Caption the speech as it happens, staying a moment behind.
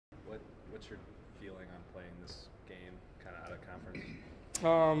feeling on playing this game kind of out of conference?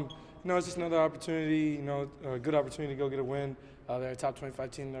 It's just another opportunity, a good opportunity to go get a win. They're a top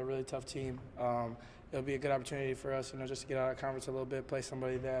 25 team. They're a really tough team. It'll be a good opportunity for us, just to get out of conference a little bit, play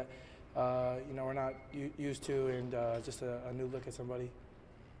somebody that, we're not used to, and just a new look at somebody.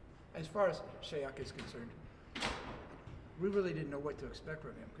 As far as Shayak is concerned, we really didn't know what to expect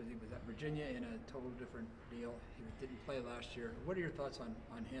from him because he was at Virginia in a total different deal. He didn't play last year. What are your thoughts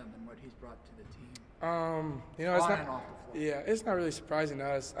on him and what he's brought to the team? It's on not, and off the floor. yeah, it's not really surprising to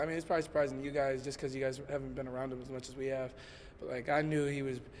us. I mean, it's probably surprising to you guys just because you guys haven't been around him as much as we have. But I knew he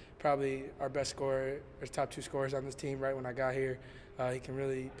was probably our best scorer, or top 2 scorers on this team right when I got here. He can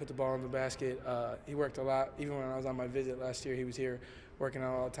really put the ball in the basket. He worked a lot. Even when I was on my visit last year, he was here working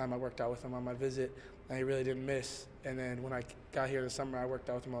out all the time. I worked out with him on my visit, and he really didn't miss. And then when I got here in the summer, I worked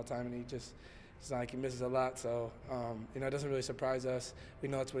out with him all the time, and it's not like he misses a lot. So, it doesn't really surprise us. We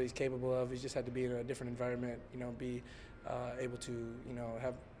know that's what he's capable of. He's just had to be in a different environment, be able to,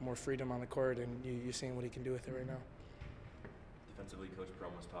 have more freedom on the court, and you're seeing what he can do with it right now. Defensively, Coach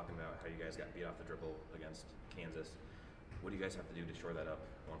Perlman was talking about how you guys got beat off the dribble against Kansas. What do you guys have to do to shore that up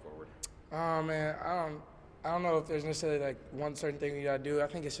going forward? Man, I don't know if there's necessarily one certain thing you gotta do. I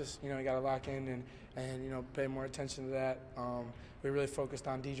think it's just you gotta lock in and pay more attention to that. We really focused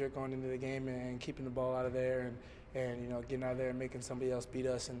on Dedrick going into the game and keeping the ball out of there and getting out of there and making somebody else beat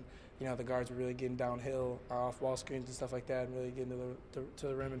us. And the guards were really getting downhill off wall screens and stuff like that, and really getting to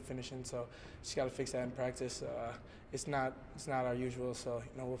the rim and finishing. So just gotta fix that in practice. It's not our usual, so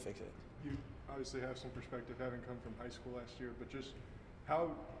we'll fix it. You obviously have some perspective having come from high school last year, but just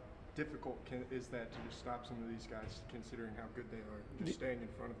how difficult is that to just stop some of these guys, considering how good they are, just staying in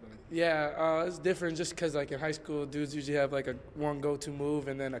front of them? Yeah, it's different just because in high school, dudes usually have one go-to move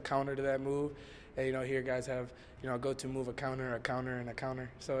and then a counter to that move. And here guys have a go-to move, a counter, and a counter.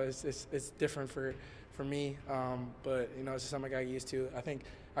 So it's different for me, but it's just something I got used to. I think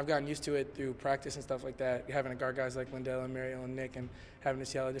I've gotten used to it through practice and stuff like that, having to guard guys like Lindell and Mariel and Nick, and having to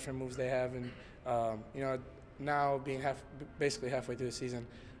see all the different moves they have. And now being basically halfway through the season,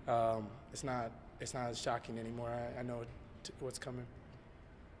 it's not as shocking anymore. I know what's coming.